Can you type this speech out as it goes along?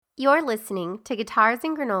You're listening to Guitars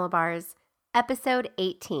and Granola Bars, episode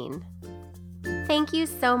 18. Thank you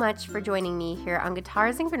so much for joining me here on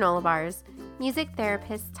Guitars and Granola Bars, Music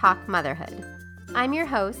Therapists Talk Motherhood. I'm your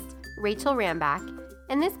host, Rachel Ramback,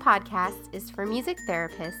 and this podcast is for music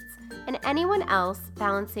therapists and anyone else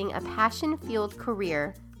balancing a passion-fueled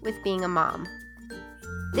career with being a mom.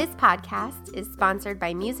 This podcast is sponsored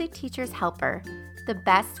by Music Teacher's Helper, the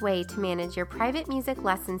best way to manage your private music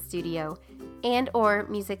lesson studio and or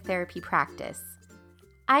music therapy practice.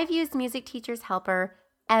 I've used Music Teacher's Helper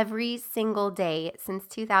every single day since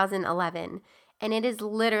 2011, and it is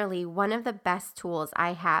literally one of the best tools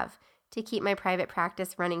I have to keep my private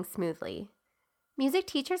practice running smoothly. Music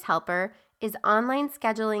Teacher's Helper is online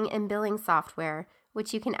scheduling and billing software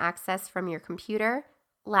which you can access from your computer,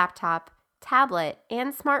 laptop, tablet,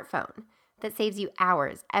 and smartphone that saves you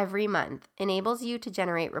hours every month, enables you to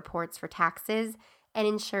generate reports for taxes, and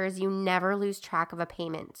ensures you never lose track of a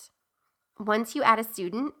payment. Once you add a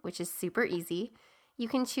student, which is super easy, you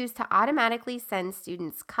can choose to automatically send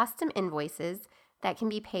students custom invoices that can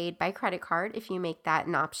be paid by credit card if you make that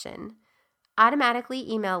an option. Automatically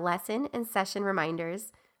email lesson and session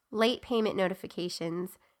reminders, late payment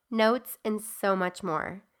notifications, notes, and so much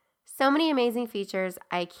more. So many amazing features,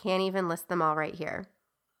 I can't even list them all right here.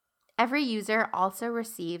 Every user also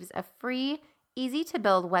receives a free,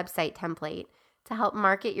 easy-to-build website template to help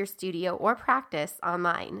market your studio or practice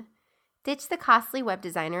online. Ditch the costly web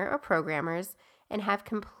designer or programmers and have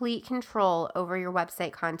complete control over your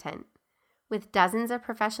website content. With dozens of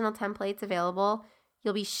professional templates available,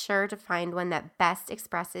 you'll be sure to find one that best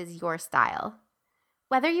expresses your style.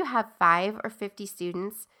 Whether you have 5 or 50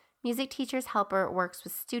 students, Music Teacher's Helper works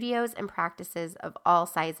with studios and practices of all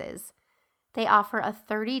sizes. They offer a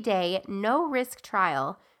 30-day, no-risk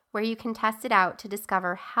trial where you can test it out to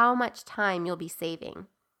discover how much time you'll be saving.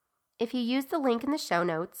 If you use the link in the show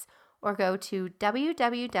notes or go to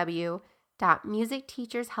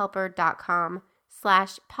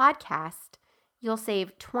www.musicteachershelper.com/podcast, you'll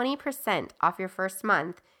save 20% off your first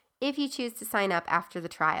month if you choose to sign up after the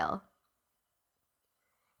trial.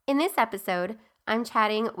 In this episode, I'm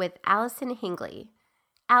chatting with Allison Hingley.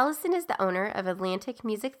 Allison is the owner of Atlantic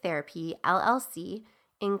Music Therapy, LLC,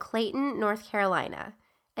 in Clayton, North Carolina,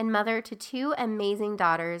 and mother to 2 amazing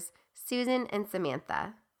daughters, Susan and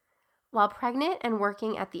Samantha. While pregnant and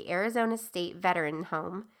working at the Arizona State Veteran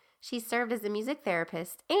Home, she served as a music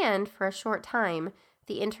therapist and, for a short time,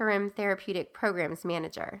 the interim therapeutic programs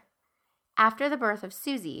manager. After the birth of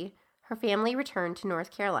Susie, her family returned to North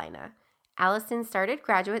Carolina. Allison started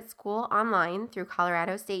graduate school online through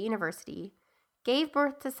Colorado State University, gave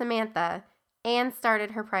birth to Samantha, and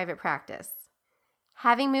started her private practice.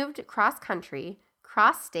 Having moved cross-country,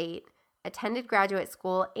 cross-state, attended graduate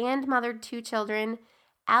school, and mothered 2 children,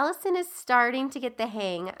 Allison is starting to get the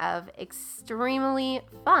hang of extremely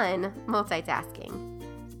fun multitasking.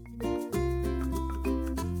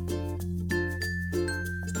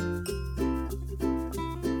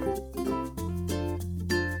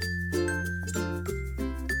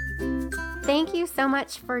 Thank you so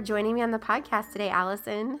much for joining me on the podcast today,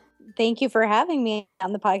 Allison. Thank you for having me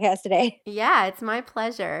on the podcast today. Yeah, it's my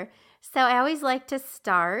pleasure. So I always like to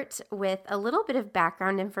start with a little bit of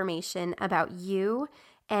background information about you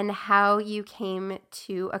and how you came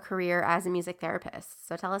to a career as a music therapist.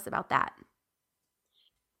 So tell us about that.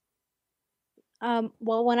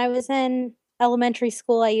 Well, when I was in elementary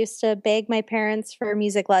school, I used to beg my parents for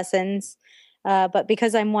music lessons. But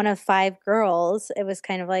because I'm one of 5 girls, it was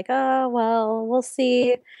kind of like, oh, well, we'll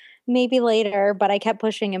see, maybe later. But I kept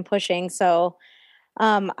pushing and pushing. So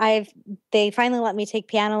they finally let me take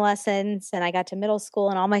piano lessons, and I got to middle school,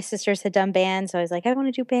 and all my sisters had done band. So I was like, I want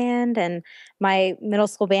to do band. And my middle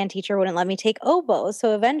school band teacher wouldn't let me take oboe.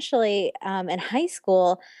 So eventually, in high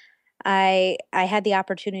school, I had the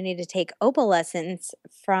opportunity to take oboe lessons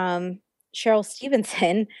from Cheryl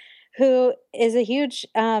Stevenson, who is a huge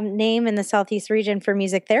name in the Southeast region for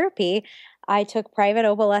music therapy. I took private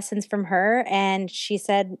oboe lessons from her, and she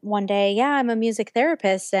said one day, yeah, I'm a music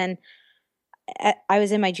therapist. And I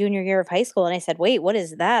was in my junior year of high school, and I said, wait, what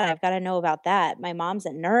is that? I've got to know about that. My mom's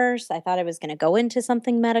a nurse. I thought I was going to go into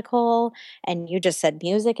something medical, and you just said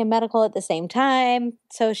music and medical at the same time.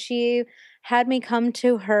 So she had me come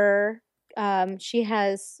to her. She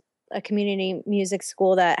has a community music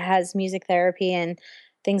school that has music therapy and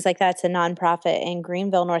things like that. It's a nonprofit in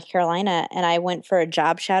Greenville, North Carolina. And I went for a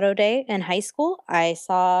job shadow day in high school. I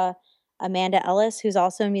saw Amanda Ellis, who's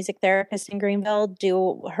also a music therapist in Greenville,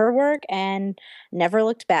 do her work and never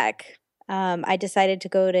looked back. I decided to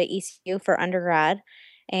go to ECU for undergrad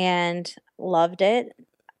and loved it.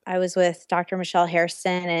 I was with Dr. Michelle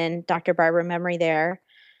Hairston and Dr. Barbara Memory there.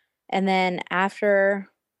 And then after,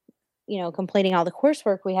 completing all the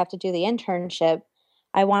coursework, we have to do the internship.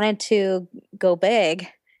 I wanted to go big,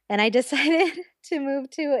 and I decided to move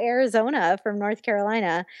to Arizona from North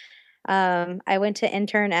Carolina. I went to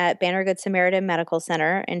intern at Banner Good Samaritan Medical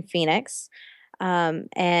Center in Phoenix.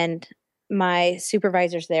 And my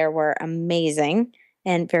supervisors there were amazing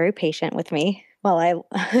and very patient with me while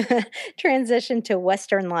I transitioned to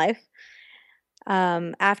Western life.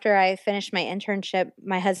 After I finished my internship,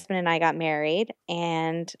 my husband and I got married,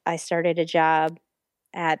 and I started a job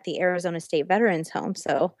at the Arizona State Veterans Home.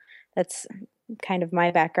 So that's kind of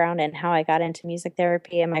my background and how I got into music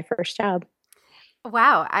therapy and my first job.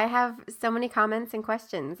 Wow, I have so many comments and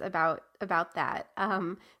questions about that.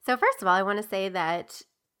 So first of all, I want to say that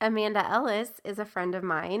Amanda Ellis is a friend of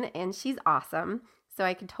mine, and she's awesome. So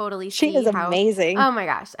I could totally She see is how. amazing. Oh my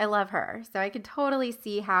gosh, I love her. So I could totally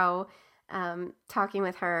see how talking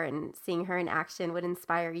with her and seeing her in action would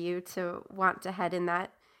inspire you to want to head in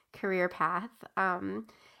that career path.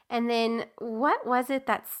 And then, what was it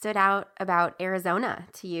that stood out about Arizona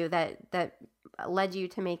to you that led you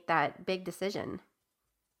to make that big decision?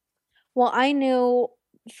 Well, I knew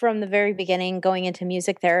from the very beginning going into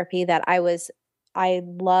music therapy that I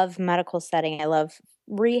love medical setting. I love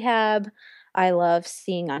rehab. I love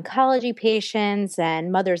seeing oncology patients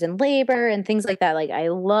and mothers in labor and things like that. Like, I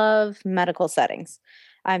love medical settings.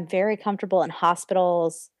 I'm very comfortable in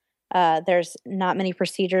hospitals. There's not many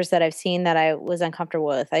procedures that I've seen that I was uncomfortable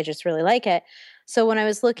with. I just really like it. So when I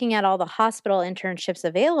was looking at all the hospital internships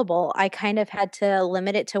available, I kind of had to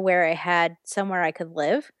limit it to where I had somewhere I could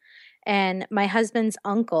live. And my husband's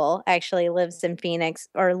uncle actually lives in Phoenix,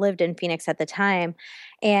 or lived in Phoenix at the time.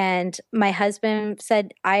 And my husband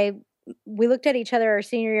said, we looked at each other our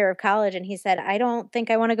senior year of college, and he said, I don't think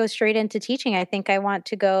I want to go straight into teaching. I think I want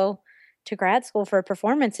to go to grad school for a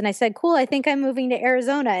performance. And I said, cool, I think I'm moving to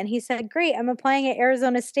Arizona. And he said, great, I'm applying at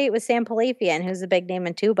Arizona State with Sam Palafian, who's a big name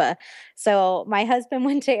in tuba. So my husband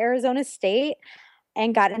went to Arizona State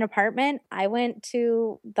and got an apartment. I went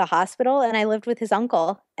to the hospital and I lived with his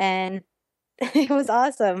uncle. And it was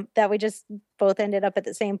awesome that we just both ended up at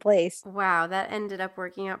the same place. Wow, that ended up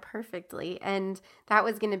working out perfectly. And that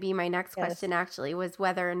was going to be my next Yes. question, actually, was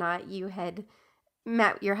whether or not you had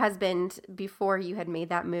met your husband before you had made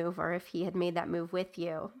that move, or if he had made that move with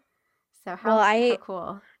you. So Well, how I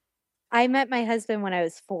cool. I met my husband when I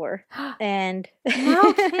was 4, and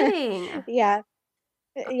No kidding. yeah.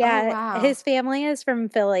 Oh, Yeah, wow. his family is from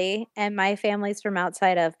Philly and my family's from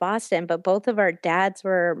outside of Boston, but both of our dads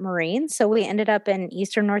were Marines. So we ended up in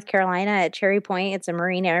Eastern North Carolina at Cherry Point. It's a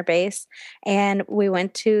Marine Air Base. And we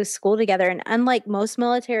went to school together. And unlike most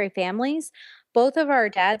military families, both of our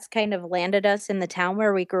dads kind of landed us in the town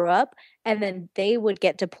where we grew up. And then they would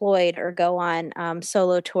get deployed or go on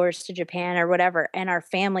solo tours to Japan or whatever. And our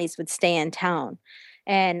families would stay in town.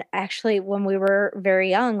 And actually, when we were very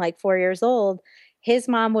young, like 4 years old, his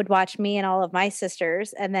mom would watch me and all of my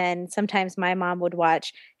sisters, and then sometimes my mom would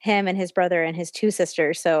watch him and his brother and his 2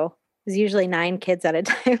 sisters, so it was usually 9 kids at a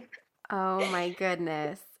time. Oh, my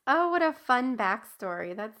goodness. Oh, what a fun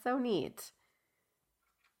backstory. That's so neat.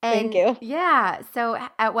 Thank And you. yeah, so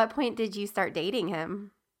at what point did you start dating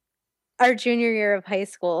him? Our junior year of high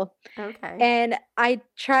school, Okay. and I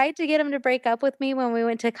tried to get him to break up with me when we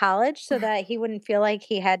went to college so that he wouldn't feel like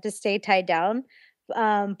he had to stay tied down,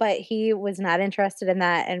 but he was not interested in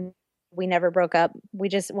that, and we never broke up. We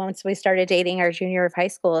just once we started dating our junior year of high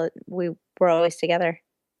school, we were always together.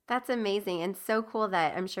 That's amazing and so cool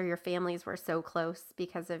that I'm sure your families were so close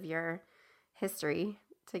because of your history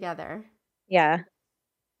together. Yeah.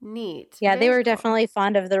 Neat. Yeah, they Very were cool. definitely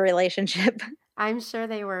fond of the relationship. I'm sure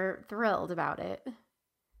they were thrilled about it.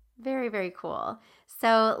 Very, very cool.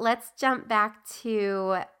 So let's jump back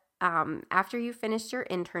to after you finished your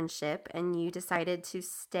internship and you decided to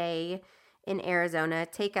stay in Arizona.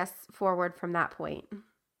 Take us forward from that point.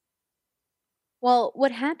 Well,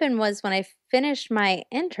 what happened was when I finished my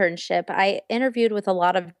internship, I interviewed with a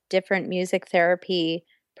lot of different music therapy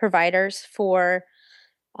providers for,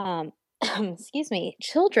 um, excuse me,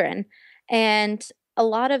 children. And a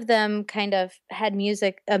lot of them kind of had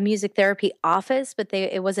a music therapy office, but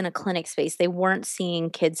it wasn't a clinic space. They weren't seeing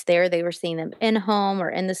kids there. They were seeing them in home or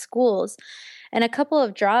in the schools. And a couple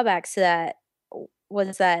of drawbacks to that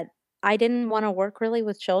was that I didn't want to work really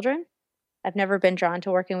with children. I've never been drawn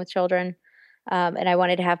to working with children. And I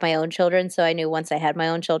wanted to have my own children. So I knew once I had my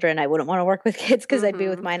own children, I wouldn't want to work with kids because I'd be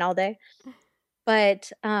with Mm-hmm. mine all day. But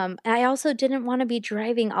I also didn't want to be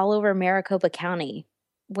driving all over Maricopa County,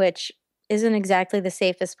 which isn't exactly the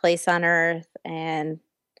safest place on earth. And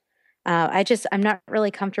I'm not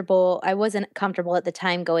really comfortable. I wasn't comfortable at the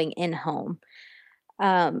time going in home.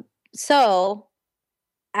 Um, So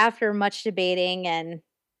after much debating and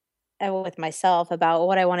with myself about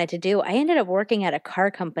what I wanted to do, I ended up working at a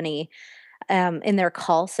car company in their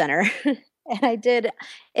call center, and I did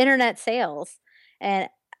internet sales. And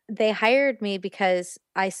they hired me because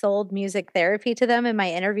I sold music therapy to them in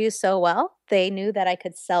my interviews so well. They knew that I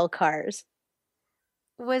could sell cars.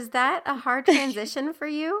 Was that a hard transition for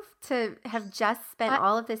you to have just spent I,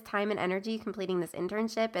 all of this time and energy completing this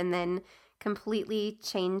internship and then completely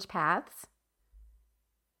change paths?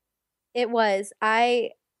 it was.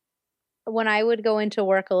 I When I would go into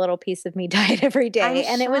work, a little piece of me died every I'm day,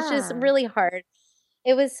 and it was just sure. really hard.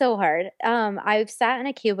 It was so hard. I've sat in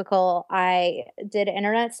a cubicle. I did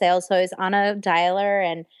internet sales, so I was on a dialer.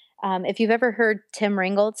 And if you've ever heard Tim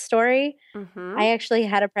Ringgold's story, Mm-hmm. I actually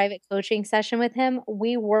had a private coaching session with him.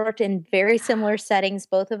 We worked in very similar settings.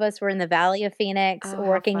 Both of us were in the Valley of Phoenix, Oh, how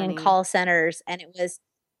working in funny. call centers, and it was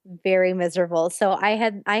very miserable. So I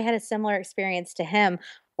had a similar experience to him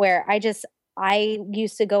where I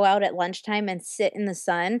used to go out at lunchtime and sit in the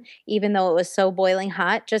sun, even though it was so boiling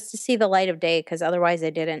hot, just to see the light of day, because otherwise I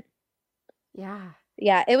didn't. Yeah.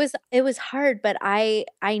 Yeah, it was hard, but I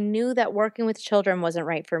knew that working with children wasn't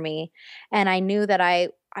right for me, and I knew that I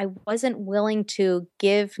wasn't willing to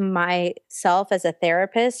give myself as a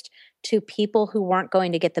therapist to people who weren't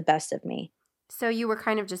going to get the best of me. So you were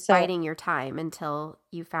kind of just So, biding your time until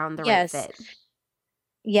you found the right yes. fit.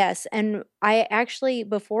 Yes, and I actually,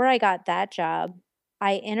 before I got that job,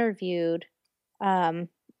 I interviewed um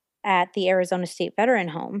at the Arizona State Veteran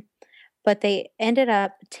Home, but they ended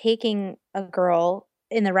up taking a girl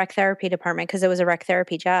in the rec therapy department because it was a rec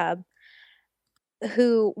therapy job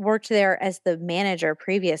who worked there as the manager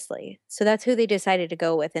previously. So that's who they decided to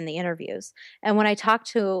go with in the interviews. And when I talked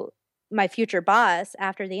to my future boss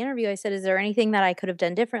after the interview, I said, "Is there anything that I could have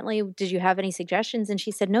done differently? Did you have any suggestions?" And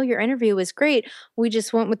she said, "No, your interview was great. We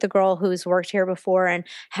just went with the girl who's worked here before and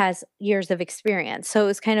has years of experience." So it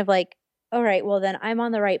was kind of like, all right, well, then I'm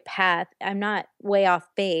on the right path. I'm not way off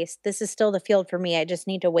base. This is still the field for me. I just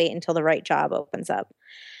need to wait until the right job opens up.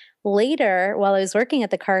 Later, while I was working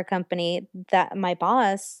at the car company, that my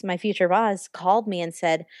boss, my future boss, called me and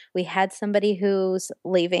said, "We had somebody who's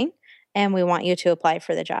leaving and we want you to apply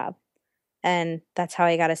for the job." And that's how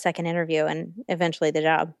I got a second interview and eventually the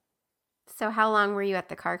job. So how long were you at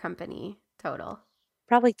the car company total?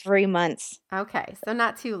 Probably 3 months. Okay, so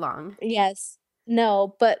not too long. Yes.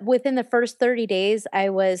 No, but within the first 30 days, I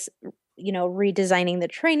was, redesigning the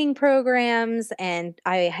training programs, and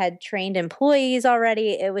I had trained employees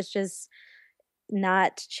already. It was just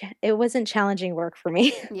it wasn't challenging work for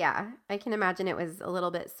me. Yeah, I can imagine it was a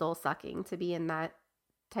little bit soul sucking to be in that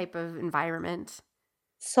type of environment.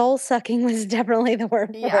 Soul sucking was definitely the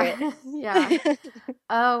word for it. Yeah, yeah.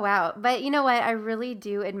 Oh, wow. But you know what? I really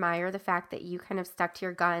do admire the fact that you kind of stuck to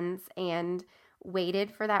your guns and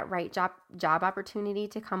waited for that right job opportunity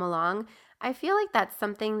to come along. I feel like that's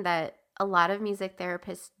something that a lot of music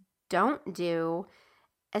therapists don't do,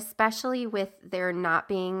 especially with there not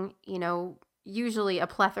being, usually a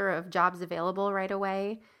plethora of jobs available right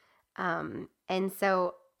away. And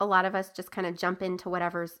so a lot of us just kind of jump into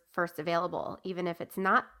whatever's first available, even if it's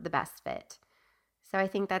not the best fit. So I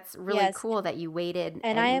think that's really Yes, cool that you waited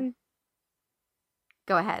and I and am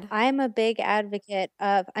go ahead. I'm a big advocate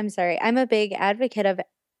of I'm sorry, I'm a big advocate of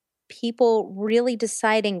people really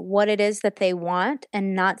deciding what it is that they want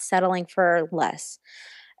and not settling for less.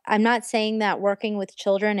 I'm not saying that working with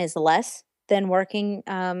children is less than working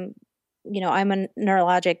I'm a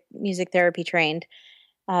neurologic music therapy trained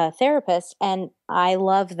therapist, and I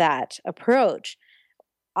love that approach.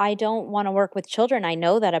 I don't want to work with children. I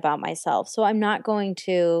know that about myself. So I'm not going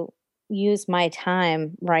to use my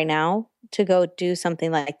time right now to go do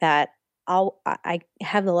something like that. I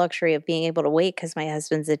have the luxury of being able to wait because my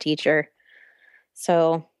husband's a teacher.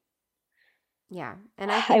 So Yeah.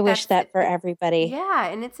 And I I think wish that's that for everybody. yeah,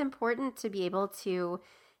 and it's important to be able to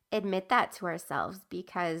admit that to ourselves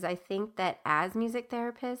because I think that as music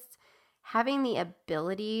therapists, having the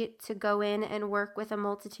ability to go in and work with a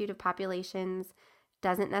multitude of populations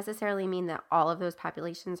doesn't necessarily mean that all of those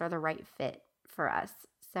populations are the right fit for us.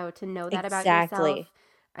 So to know that about Exactly. yourself,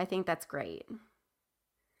 I think that's great.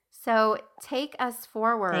 So take us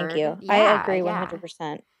Thank forward. you. I Yeah, agree yeah.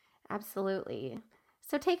 100%. Absolutely.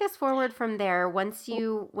 So take us forward from there. Once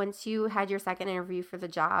you had your second interview for the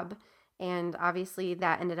job, and obviously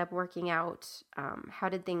that ended up working out. How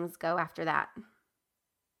did things go after that?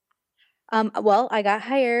 Well, I got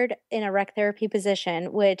hired in a rec therapy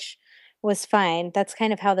position, which was fine. That's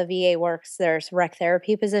kind of how the VA works. There's rec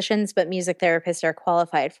therapy positions, but music therapists are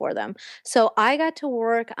qualified for them. So I got to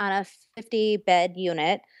work on a 50 bed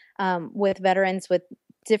unit with veterans with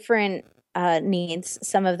different needs.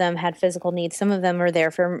 Some of them had physical needs. Some of them were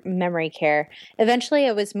there for memory care. Eventually,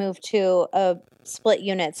 I was moved to a split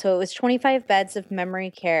unit. So it was 25 beds of memory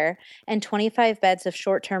care and 25 beds of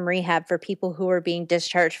short-term rehab for people who were being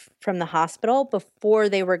discharged from the hospital before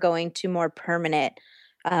they were going to more permanent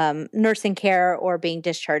nursing care or being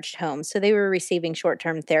discharged home. So they were receiving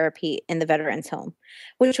short-term therapy in the veterans home,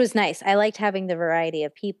 which was nice. I liked having the variety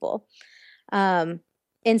of people.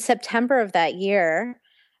 In September of that year,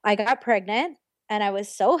 I got pregnant and I was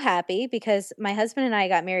so happy because my husband and I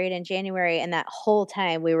got married in January, and that whole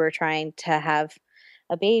time we were trying to have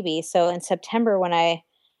a baby. So in September, when I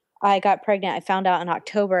got pregnant, I found out in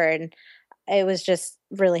October, and it was just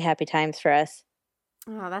really happy times for us.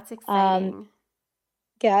 Oh, that's Um, exciting.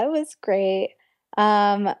 yeah, it was great.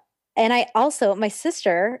 And I also, my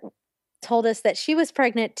sister told us that she was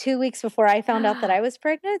pregnant 2 weeks before I found out that I was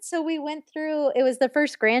pregnant, so we went through it was the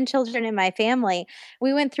first grandchildren in my family.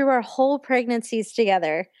 We went through our whole pregnancies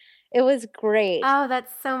together. It was great. Oh,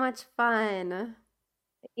 that's so much fun.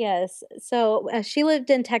 Yes. So, she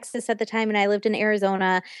lived in Texas at the time and I lived in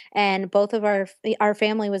Arizona, and both of our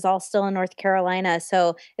family was all still in North Carolina,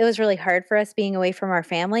 so it was really hard for us being away from our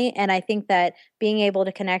family, and I think that being able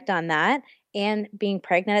to connect on that and being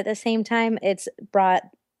pregnant at the same time, it's brought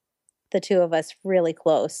the two of us really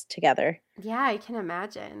close together. Yeah, I can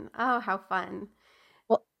imagine. Oh, how fun.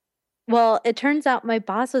 Well, well, it turns out my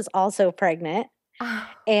boss was also pregnant, Oh,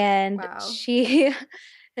 and wow. she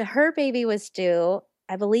her baby was due,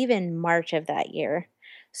 I believe, in March of that year.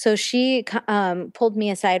 So she pulled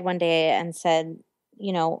me aside one day and said,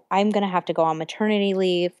 I'm going to have to go on maternity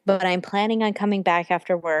leave, but I'm planning on coming back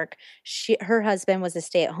after work. Her husband was a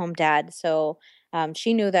stay-at-home dad, so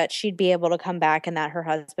she knew that she'd be able to come back and that her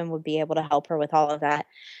husband would be able to help her with all of that.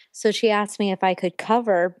 So she asked me if I could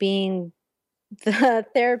cover being the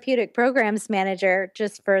therapeutic programs manager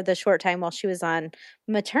just for the short time while she was on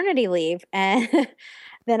maternity leave. And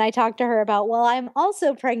then I talked to her about, well, I'm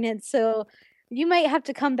also pregnant, so you might have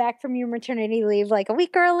to come back from your maternity leave like a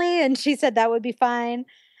week early. And she said that would be fine.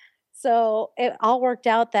 So it all worked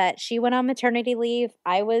out that she went on maternity leave.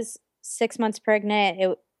 I was 6 months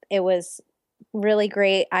pregnant. It was really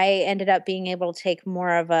great. I ended up being able to take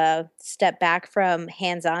more of a step back from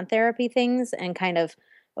hands-on therapy things and kind of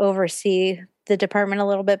oversee the department a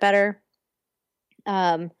little bit better.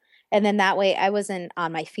 Um, and then that way I wasn't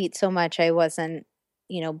on my feet so much. I wasn't,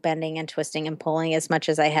 bending and twisting and pulling as much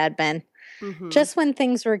as I had been. Mm-hmm. Just when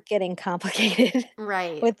things were getting complicated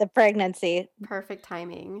Right. with the pregnancy. Perfect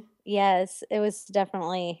timing. Yes, it was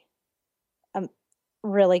definitely a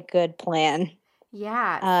really good plan.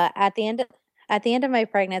 Yes. At the end of my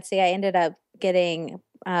pregnancy, I ended up getting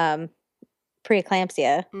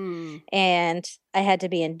preeclampsia, Mm. and I had to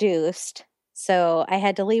be induced. So I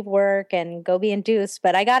had to leave work and go be induced,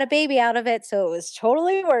 but I got a baby out of it, so it was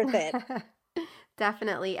totally worth it.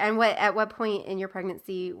 Definitely. And at what point in your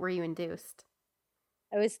pregnancy were you induced?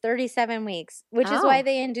 I was 37 weeks, which is why Oh,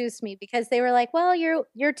 they induced me, because they were like, "Well,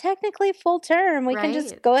 you're technically full term. We can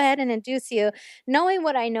just right. go ahead and induce you." Knowing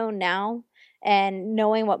what I know now and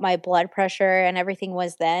knowing what my blood pressure and everything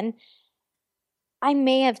was then, I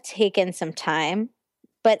may have taken some time,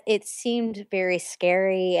 but it seemed very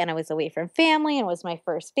scary, and I was away from family and it was my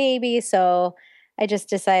first baby, so I just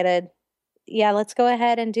decided, yeah, let's go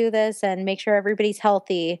ahead and do this and make sure everybody's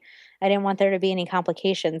healthy. I didn't want there to be any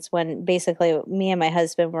complications when basically me and my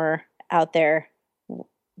husband were out there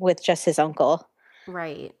with just his uncle.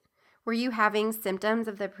 Right. Were you having symptoms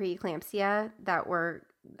of the preeclampsia that were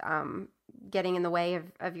um, getting in the way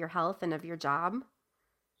of your health and of your job?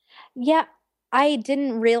 Yeah, I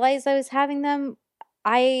didn't realize I was having them.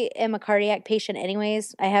 I am a cardiac patient,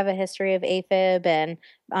 anyways. I have a history of AFib and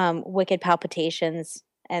wicked palpitations.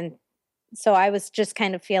 And so I was just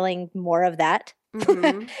kind of feeling more of that.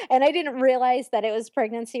 Mm-hmm. And I didn't realize that it was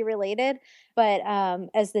pregnancy related. But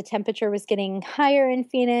as the temperature was getting higher in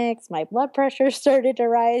Phoenix, my blood pressure started to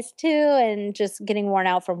rise too, and just getting worn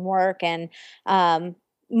out from work. And um,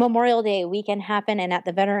 Memorial Day weekend happened, and at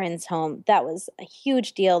the veterans home, that was a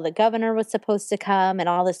huge deal. The governor was supposed to come, and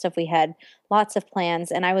all this stuff. We had lots of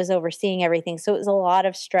plans, and I was overseeing everything. So it was a lot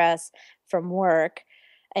of stress from work,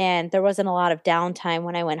 and there wasn't a lot of downtime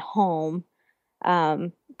when I went home,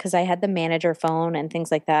 because I had the manager phone and things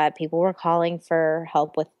like that. People were calling for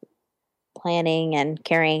help with planning and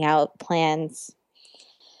carrying out plans.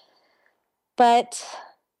 But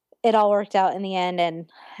it all worked out in the end. And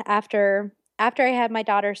after I had my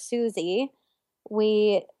daughter Susie,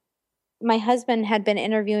 we my husband had been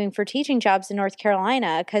interviewing for teaching jobs in North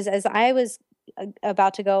Carolina, because as I was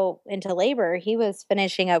about to go into labor, he was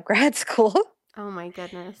finishing up grad school. Oh my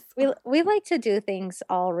goodness. We like to do things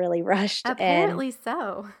all really rushed and Apparently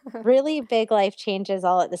so. really big life changes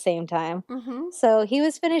all at the same time. Mm-hmm. So he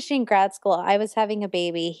was finishing grad school. I was having a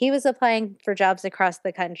baby. He was applying for jobs across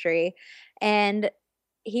the country. And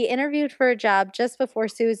he interviewed for a job just before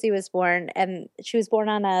Susie was born. And she was born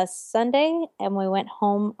on a Sunday, and we went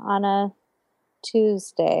home on a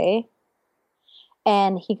Tuesday.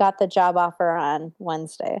 And he got the job offer on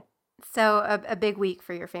Wednesday. So a big week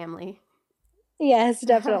for your family. Yes,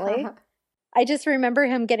 definitely. I just remember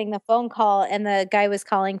him getting the phone call, and the guy was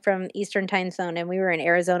calling from Eastern Time Zone, and we were in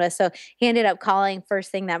Arizona. So he ended up calling first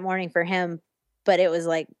thing that morning for him, but it was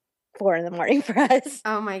like 4 in the morning for us.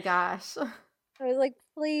 Oh my gosh. I was like,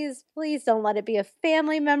 please, please don't let it be a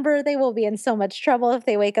family member. They will be in so much trouble if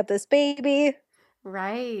they wake up this baby.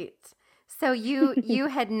 Right. So you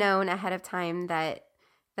had known ahead of time that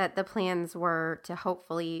the plans were to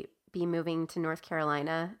hopefully be moving to North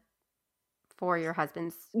Carolina for your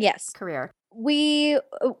husband's Yes. career. We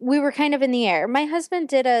were kind of in the air. My husband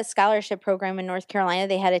did a scholarship program in North Carolina.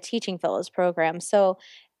 They had a teaching fellows program. So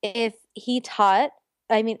if he taught,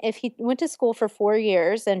 if he went to school for 4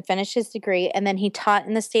 years and finished his degree, and then he taught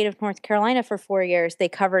in the state of North Carolina for 4 years, they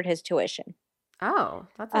covered his tuition. Oh,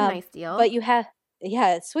 that's a nice deal. But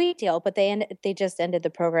yeah, sweet deal. But they just ended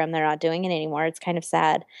the program. They're not doing it anymore. It's kind of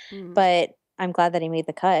sad. But I'm glad that he made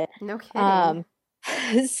the cut. No kidding.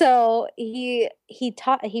 So he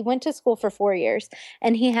went to school for 4 years,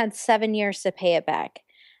 and he had 7 years to pay it back.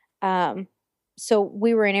 So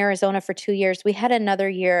we were in Arizona for 2 years. We had another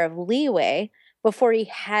year of leeway before he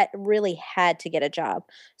really had to get a job.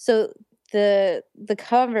 So the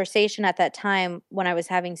conversation at that time when I was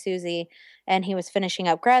having Susie and he was finishing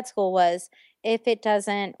up grad school was, if it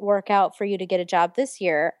doesn't work out for you to get a job this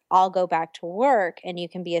year, I'll go back to work and you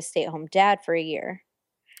can be a stay-at-home dad for a year.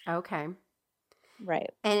 Okay.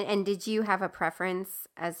 Right. And did you have a preference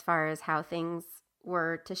as far as how things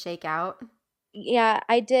were to shake out? Yeah,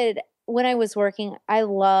 I did. When I was working, I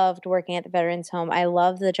loved working at the Veterans Home. I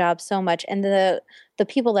loved the job so much, and the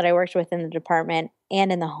people that I worked with in the department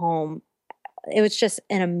and in the home, it was just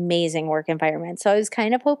an amazing work environment. So I was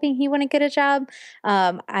kind of hoping he wouldn't get a job.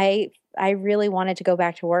 I really wanted to go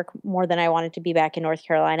back to work more than I wanted to be back in North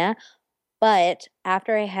Carolina. But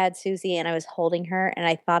after I had Susie and I was holding her and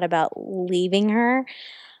I thought about leaving her,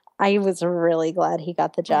 I was really glad he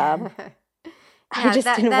got the job. I just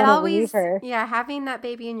didn't want to leave her. Yeah, having that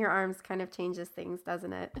baby in your arms kind of changes things,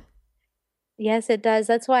 doesn't it? Yes, it does.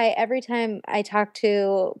 That's why every time I talk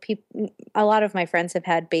to people, a lot of my friends have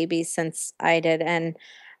had babies since I did, and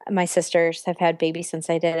my sisters have had babies since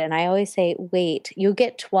I did. And I always say, wait, you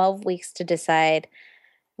get 12 weeks to decide,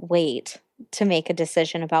 wait, to make a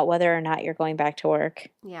decision about whether or not you're going back to work.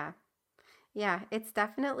 Yeah. Yeah, it's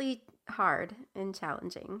definitely hard and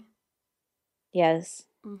challenging. Yes.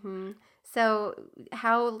 Mm-hmm. So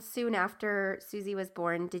how soon after Susie was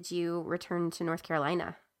born did you return to North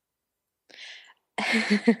Carolina?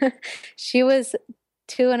 She was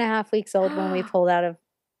 2.5 weeks old when we pulled out of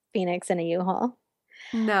Phoenix in a U-Haul.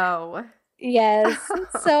 No. Yes.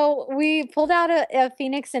 So we pulled out a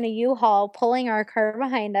Phoenix in a U-Haul, pulling our car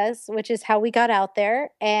behind us, which is how we got out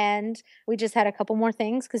there. And we just had a couple more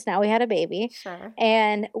things because now we had a baby. Sure.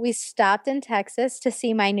 And we stopped in Texas to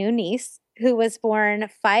see my new niece, who was born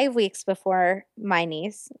 5 weeks before my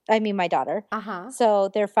daughter. Uh-huh. So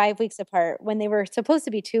they're 5 weeks apart when they were supposed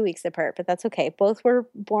to be 2 weeks apart, but that's okay. Both were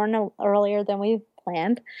born earlier than we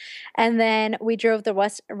planned. And then we drove the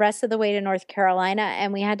rest of the way to North Carolina,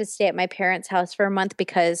 and we had to stay at my parents' house for a month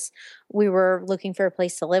because we were looking for a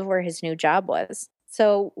place to live where his new job was.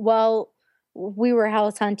 So while we were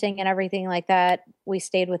house hunting and everything like that, we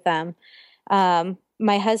stayed with them.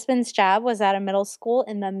 My husband's job was at a middle school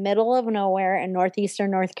in the middle of nowhere in northeastern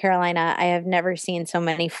North Carolina. I have never seen so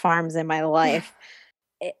many farms in my life.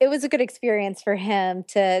 It was a good experience for him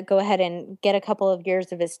to go ahead and get a couple of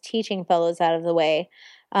years of his teaching fellows out of the way.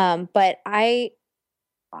 But I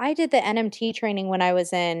did the NMT training when I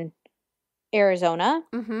was in Arizona,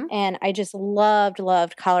 and I just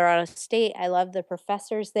loved Colorado State. I loved the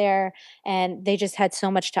professors there, and they just had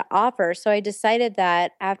so much to offer. So I decided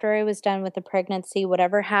that after I was done with the pregnancy,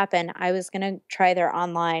 whatever happened, I was going to try their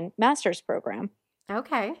online master's program.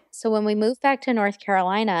 Okay. So when we moved back to North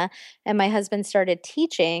Carolina and my husband started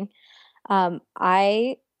teaching,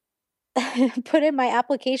 I put in my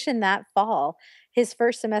application that fall. His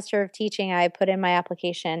first semester of teaching, I put in my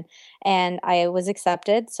application and I was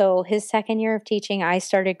accepted. So his second year of teaching, I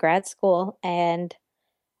started grad school and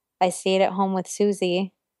I stayed at home with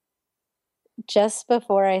Susie. Just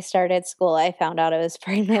before I started school, I found out I was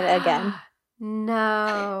pregnant again.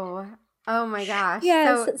 No. Oh my gosh.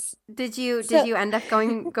 Yes. So did you end up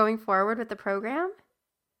going forward with the program?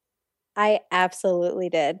 I absolutely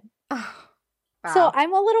did. Oh, So wow.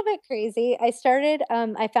 I'm a little bit crazy. I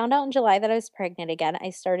found out in July that I was pregnant again. I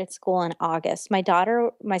started school in August. My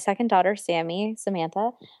second daughter,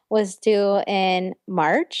 Samantha, was due in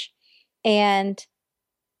March. And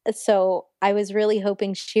so I was really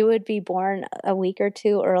hoping she would be born a week or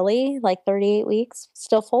two early, like 38 weeks,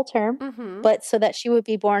 still full term, Mm-hmm. but so that she would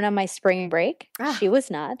be born on my spring break. Ah, She was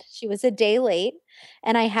not. She was a day late,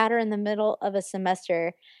 and I had her in the middle of a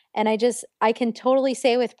semester. And I can totally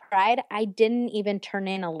say with pride, I didn't even turn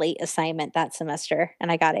in a late assignment that semester,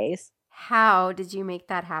 and I got A's. how did you make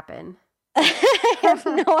that happen? I have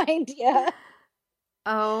no idea.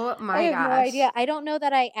 Oh I my have no gosh. idea. I don't know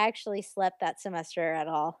that I actually slept that semester at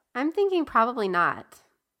all. I'm thinking probably not.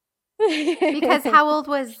 Because how old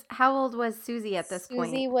was Susie at this point?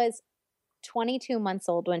 Susie was 22 months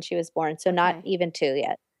old when she was born, so not Okay. even 2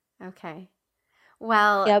 yet. Okay.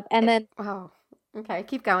 Well, Yep, and then oh, okay,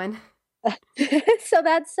 keep going. so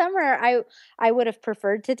that summer, I would have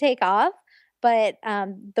preferred to take off, but,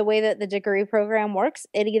 the way that the degree program works,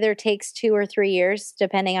 it either takes 2 or 3 years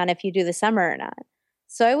depending on if you do the summer or not.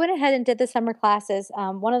 So I went ahead and did the summer classes.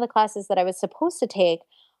 One of the classes that I was supposed to take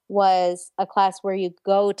was a class where you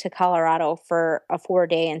go to Colorado for a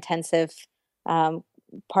 4-day intensive, um,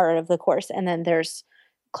 part of the course, and then there's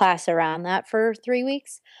class around that for 3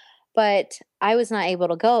 weeks. But I was not able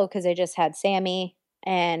to go because I just had Sammy,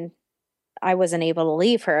 and I wasn't able to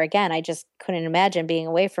leave her. Again, I just couldn't imagine being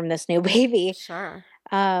away from this new baby. Sure.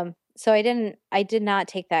 So I did not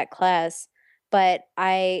take that class, but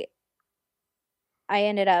I'm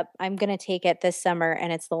going to take it this summer,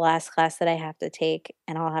 and it's the last class that I have to take,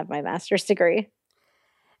 and I'll have my master's degree.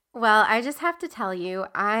 Well, I just have to tell you,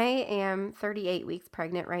 I am 38 weeks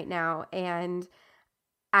pregnant right now, and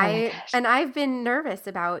Oh my gosh. I've been nervous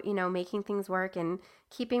about, making things work and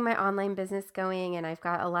keeping my online business going, and I've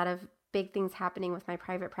got a lot of big things happening with my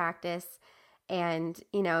private practice, and,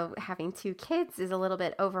 having 2 kids is a little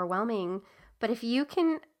bit overwhelming. But if you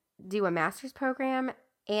can do a master's program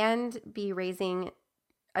and be raising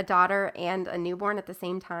a daughter and a newborn at the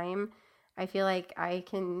same time, I feel like I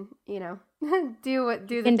can, You do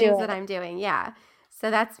the can do things that it. I'm doing. Yeah. So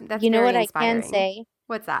that's You know very what I can inspiring. say?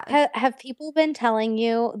 What's that? Have people been telling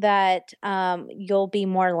you that, you'll be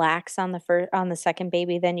more lax on the second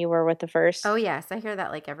baby than you were with the Oh first? yes, I hear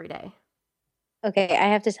that like every day. Okay, I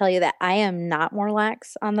have to tell you that I am not more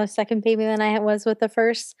lax on the second baby than I was with the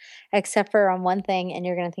first, except for on one thing, and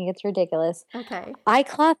you're gonna think it's ridiculous. Okay. I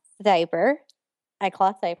cloth diaper. I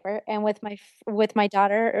cloth diaper, and with my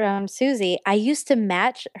daughter, Susie, I used to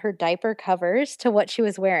match her diaper covers to what she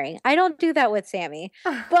was wearing. I don't do that with Sammy,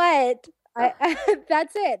 but I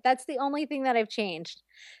that's it. That's the only thing that I've changed.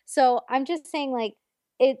 So, I'm just saying, like,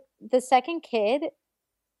 the second kid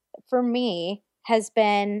for me has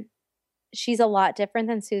been she's a lot different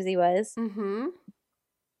than Susie was, Mm-hmm.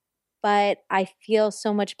 but I feel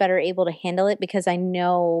so much better able to handle it because I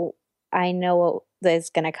know what is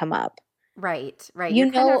gonna come up. Right, right. You're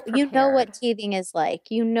kind of You know what prepared. teething is like.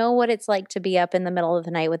 You know what it's like to be up in the middle of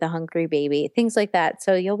the night with a hungry baby, things like that.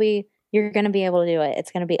 So you're gonna be able to do it.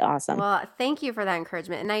 It's gonna be awesome. Well, thank you for that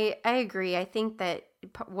encouragement. And I agree. I think that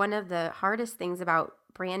one of the hardest things about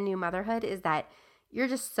brand new motherhood is that you're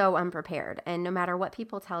just so unprepared. And no matter what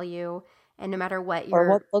people tell you, and no matter what Or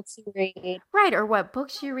what your books you read. right, or what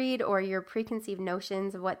books you read, or your preconceived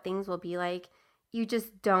notions of what things will be like, you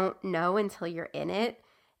just don't know until you're in it.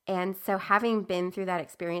 And so having been through that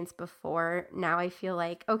experience before, now I feel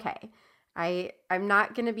like, okay, I'm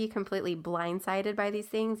not going to be completely blindsided by these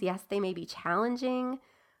things. Yes, they may be challenging,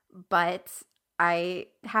 but I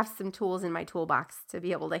have some tools in my toolbox to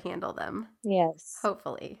be able to handle them, Yes.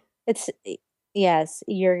 hopefully. It's yes,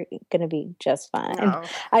 you're gonna be just fine. Oh,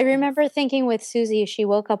 I thanks. remember thinking with Susie, she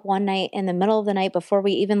woke up one night in the middle of the night before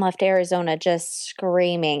we even left Arizona just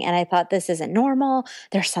screaming, and I thought, "This isn't normal.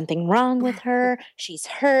 There's something wrong with her. She's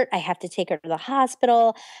hurt. I have to take her to the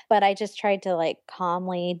hospital." But I just tried to, like,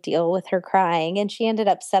 calmly deal with her crying, and she ended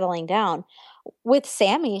up settling down. With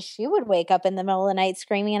Sammy, she would wake up in the middle of the night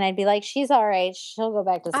screaming, and I'd be like, "She's alright. She'll go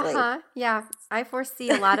back to sleep." Uh-huh. Yeah, I foresee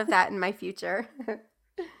a lot of that in my future.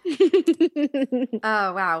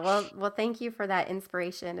 Oh wow. Well, thank you for that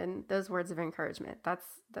inspiration and those words of encouragement. That's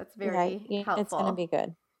Yeah, very yeah, it's gonna helpful. be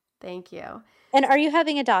good. Thank you. And are you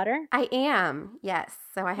having a daughter? I am. Yes.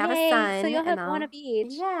 So I have a Yay, so son you'll and have one I'll of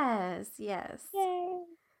each. yes, yes. Yay.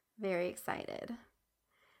 Very excited.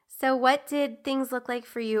 So what did things look like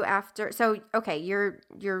for you after okay, you're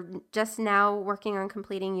just now working on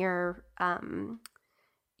completing your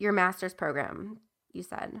master's program. you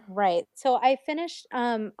said. Right. So I finished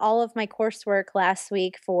all of my coursework last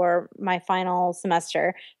week for my final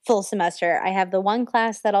semester, full semester. I have the one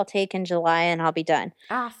class that I'll take in July and I'll be done.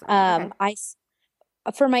 Awesome. Um, Okay. I s-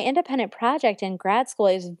 for my independent project in grad school,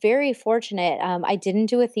 I was very fortunate. I didn't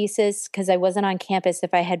do a thesis because I wasn't on campus.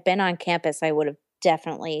 If I had been on campus, I would have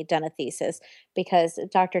definitely done a thesis because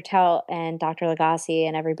Dr. Tout and Dr. Lagasse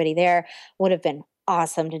and everybody there would have been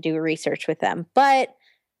awesome to do research with them. But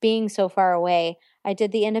being so far away, I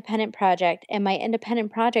did the independent project, and my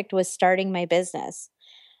independent project was starting my business.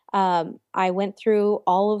 I went through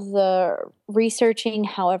all of the researching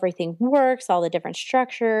how everything works, all the different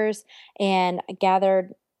structures, and I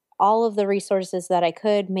gathered all of the resources that I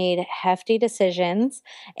could, made hefty decisions,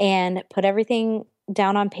 and put everything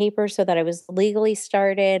down on paper so that I was legally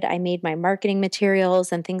started. I made my marketing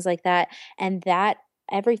materials and things like that. And that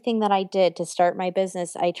everything that I did to start my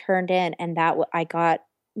business, I turned in, and I got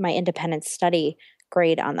my independent study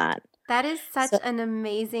grade on that. That is such So, an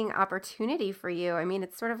amazing opportunity for you. I mean,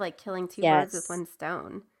 it's sort of like killing two birds with yes. one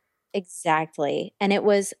stone. Exactly, and it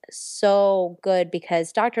was so good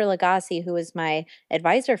because Dr. Lagasse, who was my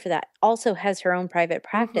advisor for that, also has her own private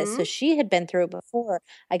practice, Mm-hmm. so she had been through it before.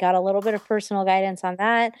 I got a little bit of personal guidance on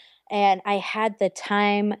that, and I had the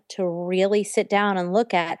time to really sit down and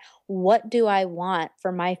look at what do I want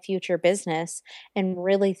for my future business and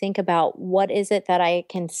really think about what is it that I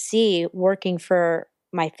can see working for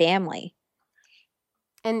my family.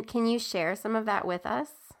 And can you share some of that with us?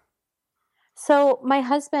 So, my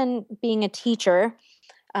husband, being a teacher,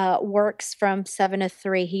 works from 7 to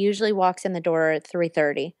 3. He usually walks in the door at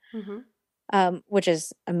 3:30, Mm-hmm. which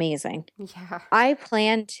is amazing. Yeah. I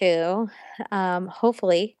plan to,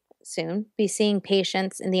 hopefully soon, be seeing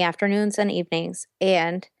patients in the afternoons and evenings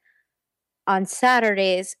and on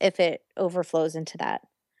Saturdays if it overflows into that.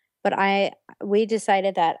 But we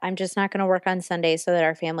decided that I'm just not gonna work on Sundays so that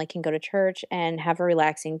our family can go to church and have a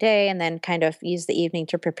relaxing day and then kind of use the evening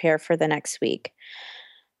to prepare for the next week.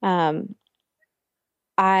 Um,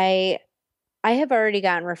 I I have already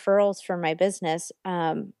gotten referrals for my business,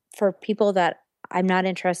 for people that I'm not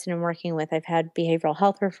interested in working with. I've had behavioral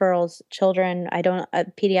health referrals, children. I don't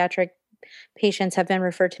pediatric patients have been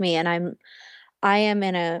referred to me, and I am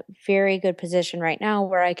in a very good position right now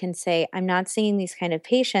where I can say I'm not seeing these kind of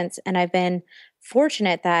patients, and I've been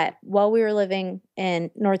fortunate that while we were living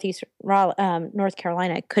in North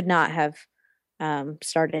Carolina, I could not have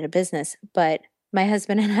started a business, but my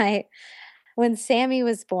husband and I, when Sammy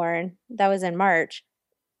was born, that was in March.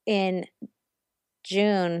 In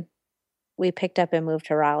June, we picked up and moved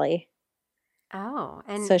to Raleigh. Oh,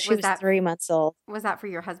 and So she was 3 months old. was that for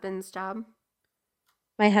your husband's job?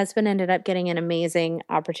 My husband ended up getting an amazing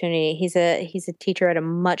opportunity. He's a teacher at a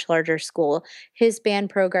much larger school. His band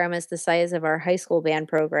program is the size of our high school band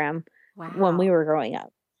program when we Wow. were growing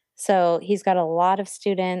up. So he's got a lot of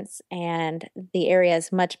students, and the area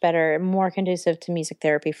is much better, more conducive to music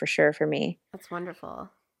therapy for sure for me. That's wonderful.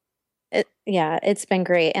 Yeah, it's been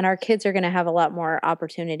great. And our kids are going to have a lot more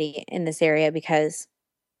opportunity in this area because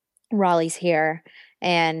Raleigh's here,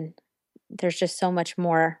 and there's just so much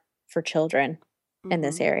more for children in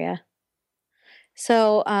this Mm-hmm. area.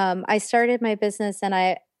 So I started my business, and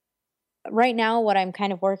I right now what I'm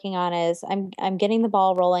kind of working on is I'm getting the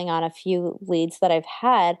ball rolling on a few leads that I've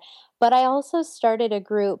had, but I also started a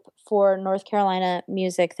group for North Carolina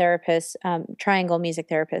music therapists, Triangle music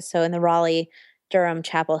therapists, so in the Raleigh, Durham,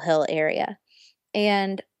 Chapel Hill area.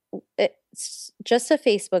 And it's just a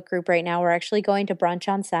Facebook group right now. We're actually going to brunch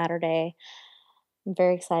on Saturday. I'm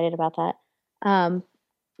very excited about that. Um,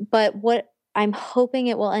 but what I'm hoping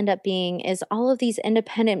it will end up being is all of these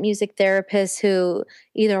independent music therapists who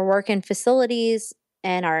either work in facilities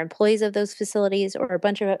and are employees of those facilities, or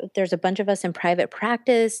there's a bunch of us in private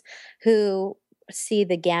practice who see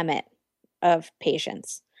the gamut of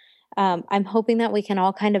patients. I'm hoping that we can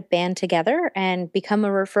all kind of band together and become a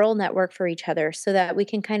referral network for each other so that we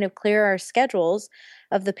can kind of clear our schedules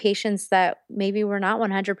of the patients that maybe we're not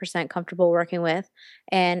 100% comfortable working with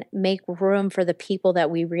and make room for the people that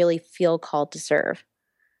we really feel called to serve.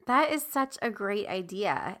 That is such a great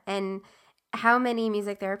idea. And how many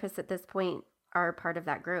music therapists at this point are part of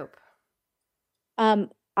that group?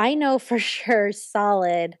 I know for sure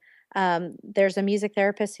solid. There's a music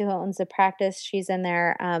therapist who owns a practice. She's in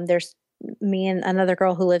there. There's me and another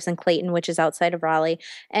girl who lives in Clayton, which is outside of Raleigh,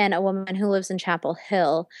 and a woman who lives in Chapel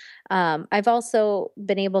Hill. I've also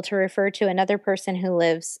been able to refer to another person who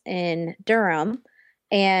lives in Durham.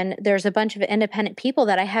 And there's a bunch of independent people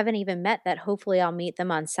that I haven't even met that hopefully I'll meet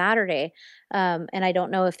them on Saturday. And I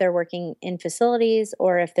don't know if they're working in facilities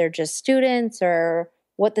or if they're just students or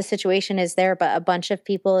what the situation is there, but a bunch of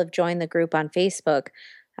people have joined the group on Facebook.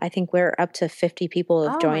 I think we're up to 50 people who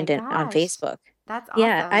have Oh my joined it on gosh. Facebook. That's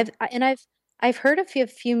Yeah, awesome. I've heard a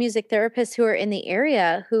few music therapists who are in the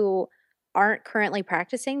area who aren't currently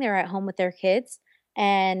practicing. They're at home with their kids,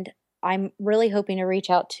 and I'm really hoping to reach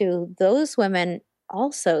out to those women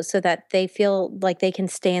also so that they feel like they can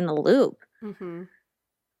stay in the loop. Mhm.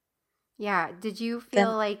 Yeah. Did you Then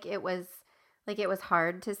feel like it was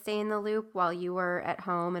hard to stay in the loop while you were at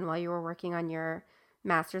home and while you were working on your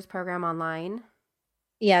master's program online?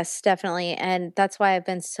 yes, definitely. And that's why I've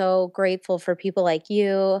been so grateful for people like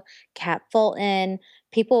you, Kat Fulton,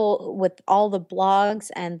 people with all the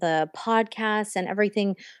blogs and the podcasts and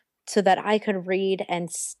everything so that I could read and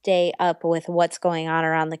stay up with what's going on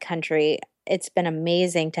around the country. It's been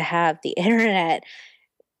amazing to have the internet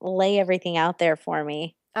lay everything out there for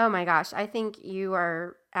me. Oh my gosh, I think you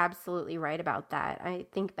are absolutely right about that. I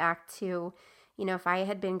think back to, if I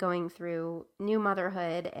had been going through new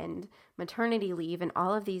motherhood and maternity leave and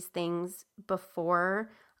all of these things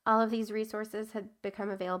before all of these resources had become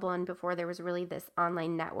available and before there was really this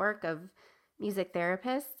online network of music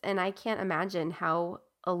therapists, and I can't imagine how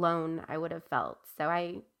alone I would have felt. So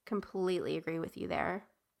I completely agree with you there.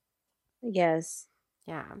 Yes.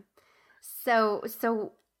 Yeah. So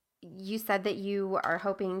you said that you are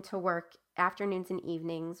hoping to work afternoons and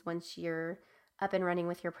evenings once you're up and running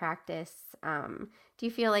with your practice. Do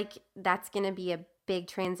you feel like that's going to be a big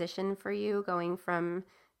transition for you going from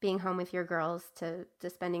being home with your girls to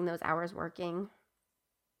spending those hours working?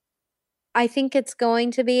 I think it's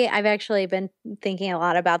going to be. I've actually been thinking a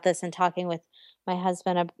lot about this and talking with my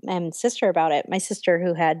husband and sister about it. My sister,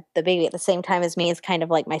 who had the baby at the same time as me, is kind of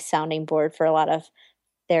like my sounding board for a lot of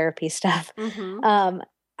therapy stuff. Mm-hmm. Um,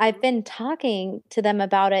 I've been talking to them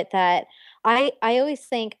about it that I always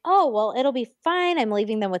think, "Oh, well, it'll be fine. I'm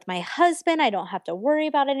leaving them with my husband. I don't have to worry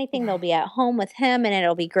about anything. They'll be at home with him and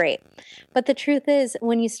it'll be great." But the truth is,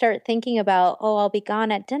 when you start thinking about, "Oh, I'll be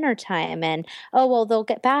gone at dinner time," and, "Oh, well, they'll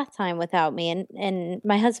get bath time without me," and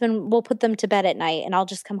my husband will put them to bed at night and I'll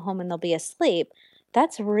just come home and they'll be asleep.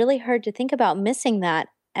 That's really hard to think about missing that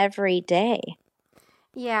every day.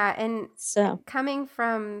 Yeah, and So, coming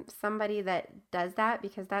from somebody that does that,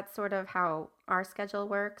 because that's sort of how our schedule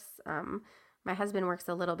works. My husband works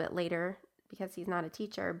a little bit later because he's not a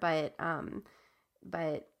teacher, but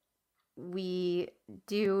we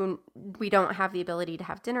we don't have the ability to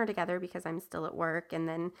have dinner together because I'm still at work, and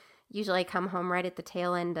then usually I come home right at the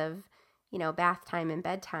tail end of bath time and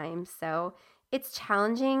bedtime. So it's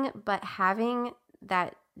challenging, but having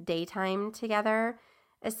that daytime together,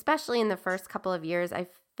 especially in the first couple of years, I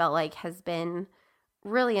felt like has been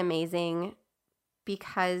really amazing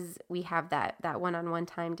because we have that one-on-one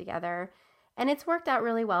time together. And it's worked out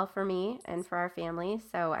really well for me and for our family.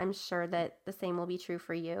 So I'm sure that the same will be true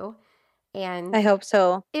for you. And I hope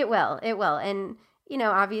so. it will. It will. And,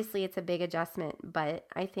 obviously it's a big adjustment, but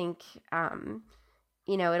I think,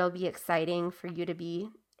 it'll be exciting for you to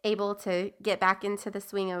be able to get back into the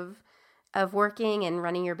swing of working and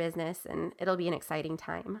running your business. And it'll be an exciting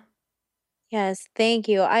time. Yes, thank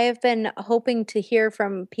you. I have been hoping to hear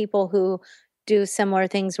from people who do similar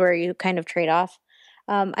things where you kind of trade off.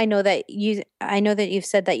 I know that you've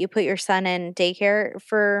said that you put your son in daycare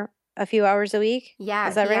for a few hours a week. Yeah,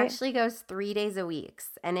 Is that he right? actually goes 3 days a week,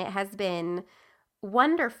 and it has been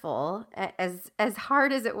wonderful. As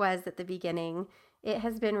hard as it was at the beginning, it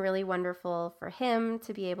has been really wonderful for him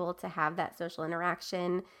to be able to have that social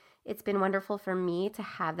interaction. It's been wonderful for me to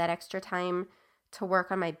have that extra time to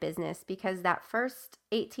work on my business, because that first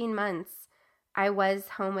 18 months I was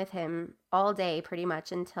home with him all day pretty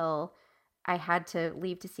much until I had to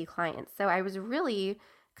leave to see clients. So I was really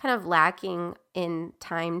kind of lacking in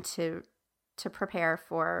time to prepare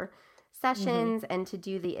for Mhm. sessions and to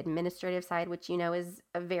do the administrative side, which is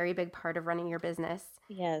a very big part of running your business.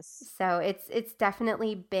 Yes. So it's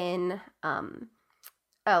definitely been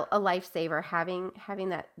a lifesaver having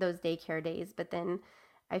that those daycare days. But then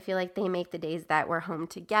I feel like they make the days that we're home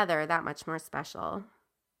together that much more special.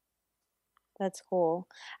 That's cool.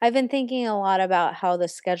 I've been thinking a lot about how the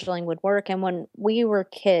scheduling would work, and when we were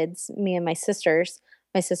kids, me and my sisters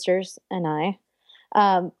and I,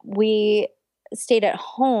 we stayed at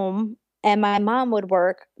home, and my mom would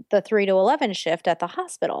work the 3 to 11 shift at the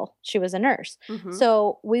hospital. She was a nurse. Mm-hmm.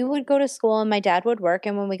 So we would go to school and my dad would work.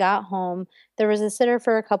 And when we got home, there was a sitter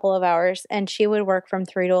for a couple of hours and she would work from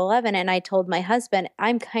 3 to 11. And I told my husband,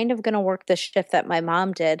 I'm kind of going to work the shift that my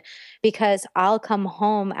mom did because I'll come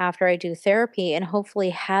home after I do therapy and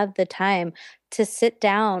hopefully have the time to sit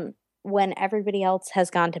down when everybody else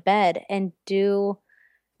has gone to bed and do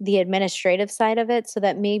the administrative side of it so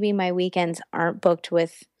that maybe my weekends aren't booked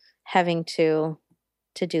with having to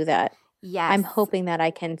do that. Yes. I'm hoping that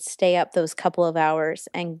I can stay up those couple of hours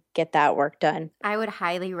and get that work done. I would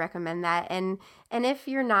highly recommend that. And if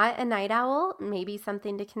you're not a night owl, maybe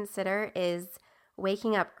something to consider is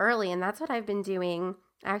waking up early. And that's what I've been doing.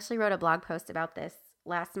 I actually wrote a blog post about this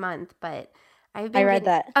last month, but I read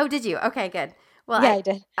that. Oh, did you? Okay, good. Well, yeah, I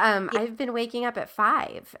did. I've been waking up at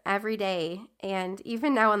 5 every day, and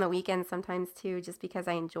even now on the weekends sometimes too, just because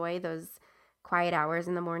I enjoy those quiet hours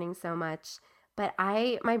in the morning so much. But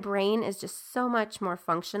my brain is just so much more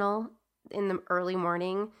functional in the early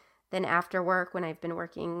morning than after work when I've been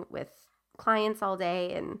working with clients all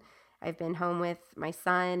day and I've been home with my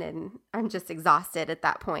son and I'm just exhausted at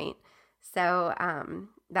that point. So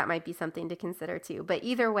that might be something to consider too. But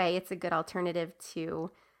either way, it's a good alternative to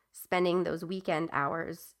spending those weekend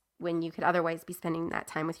hours when you could otherwise be spending that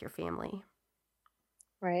time with your family.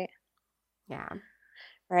 Right. Yeah.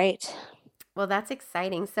 Right. Well, that's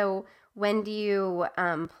exciting. So when do you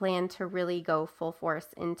plan to really go full force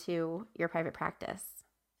into your private practice?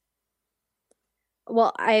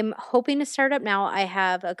 Well, I'm hoping to start up now. I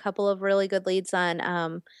have a couple of really good leads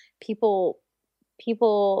on people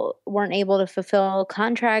weren't able to fulfill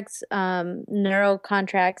contracts, neuro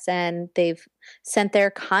contracts, and they've sent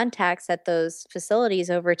their contacts at those facilities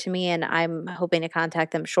over to me, and I'm hoping to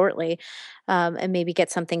contact them shortly and maybe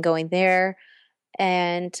get something going there.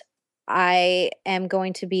 And I am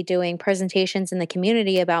going to be doing presentations in the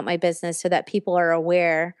community about my business so that people are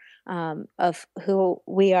aware of who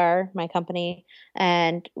we are, my company,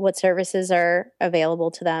 and what services are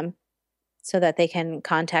available to them so that they can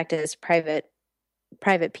contact us private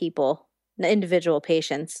people, individual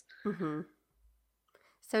patients. Mm-hmm.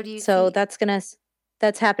 So do you So see...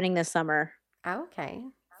 that's happening this summer. Oh, okay.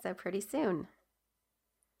 So pretty soon.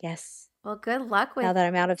 Yes. Well, good luck with... Now that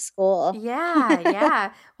I'm out of school.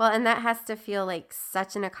 Yeah. Well, and that has to feel like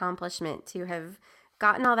such an accomplishment to have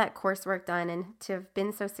gotten all that coursework done and to have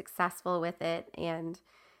been so successful with it and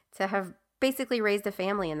to have basically raised a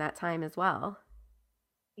family in that time as well.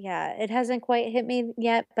 Yeah, it hasn't quite hit me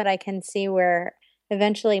yet, but I can see where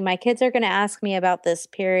eventually my kids are going to ask me about this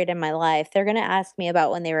period in my life. They're going to ask me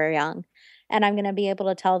about when they were young. And I'm going to be able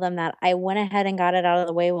to tell them that I went ahead and got it out of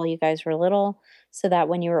the way while you guys were little, so that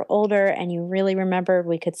when you were older and you really remembered,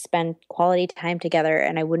 we could spend quality time together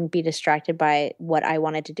and I wouldn't be distracted by what I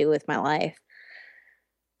wanted to do with my life.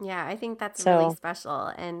 Yeah, I think that's really So, special.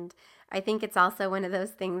 And I think it's also one of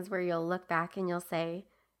those things where you'll look back and you'll say,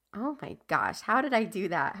 oh my gosh, how did I do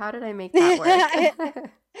that? How did I make that work?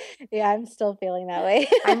 yeah, I'm still feeling that way.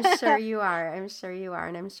 I'm sure you are. I'm sure you are.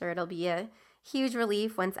 And I'm sure it'll be a huge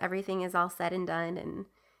relief once everything is all said and done and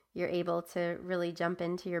you're able to really jump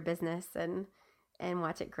into your business and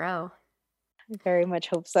watch it grow. Very much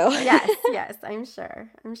hope so. Yes, I'm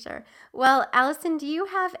sure. I'm sure. Well, Allison, do you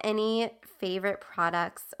have any favorite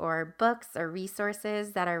products or books or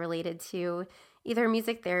resources that are related to either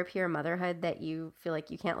music therapy or motherhood that you feel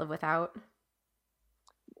like you can't live without?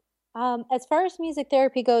 As far as music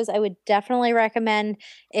therapy goes, I would definitely recommend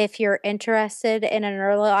if you're interested in a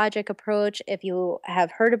neurologic approach, if you have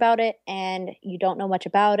heard about it and you don't know much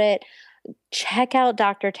about it, check out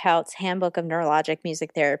Dr. Tout's Handbook of Neurologic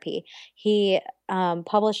Music Therapy. He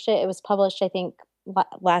published it. It was published, I think,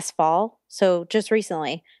 last fall, so just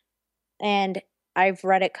recently. And I've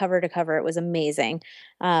read it cover to cover. It was amazing.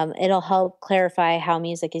 It'll help clarify how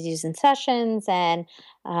music is used in sessions and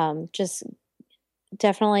just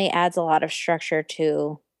definitely adds a lot of structure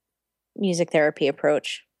to music therapy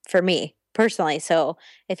approach for me personally. So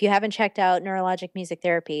if you haven't checked out neurologic music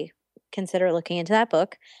therapy, consider looking into that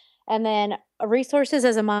book. And then resources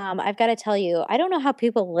as a mom, I've got to tell you, I don't know how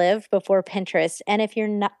people live before Pinterest. And if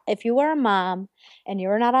you are a mom and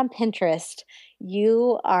you're not on Pinterest,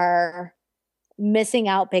 you are missing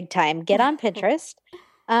out big time. Get on Pinterest.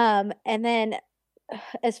 And then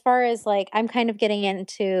as far as like, I'm kind of getting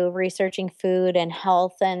into researching food and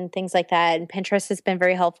health and things like that. And Pinterest has been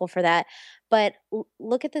very helpful for that. But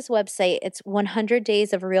look at this website. It's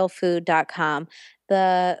 100daysofrealfood.com.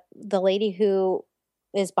 The lady who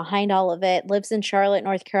is behind all of it lives in Charlotte,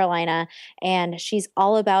 North Carolina, and she's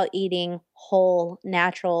all about eating whole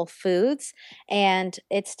natural foods. And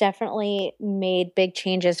it's definitely made big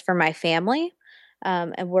changes for my family.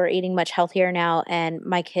 And we're eating much healthier now, and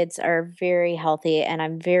my kids are very healthy, and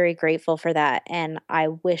I'm very grateful for that. And I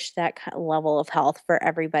wish that level of health for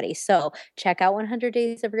everybody. So check out 100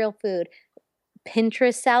 Days of Real Food,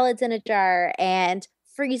 Pinterest salads in a jar, and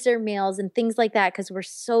freezer meals and things like that, because we're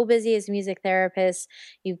so busy as music therapists.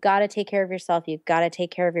 You've got to take care of yourself. You've got to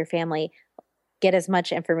take care of your family. Get as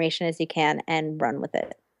much information as you can and run with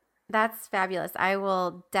it. That's fabulous. I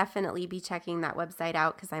will definitely be checking that website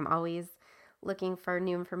out because I'm always looking for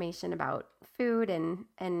new information about food and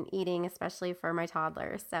eating, especially for my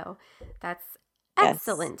toddler. So that's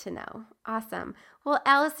excellent to know. Awesome. Well,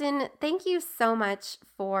 Allison, thank you so much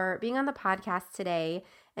for being on the podcast today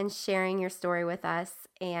and sharing your story with us.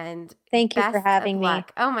 And thank you for having me.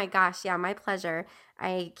 Oh my gosh. Yeah, my pleasure.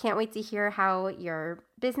 I can't wait to hear how your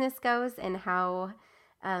business goes and how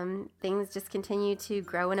things just continue to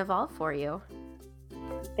grow and evolve for you.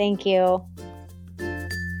 Thank you.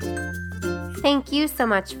 Thank you so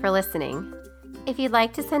much for listening. If you'd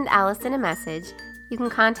like to send Allison a message, you can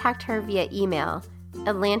contact her via email,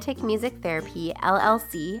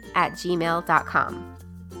 atlanticmusictherapyllc@gmail.com.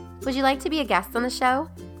 Would you like to be a guest on the show?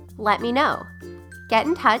 Let me know. Get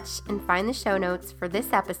in touch and find the show notes for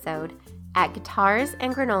this episode at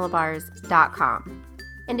guitarsandgranolabars.com.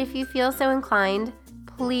 And if you feel so inclined,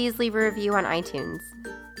 please leave a review on iTunes.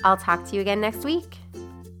 I'll talk to you again next week.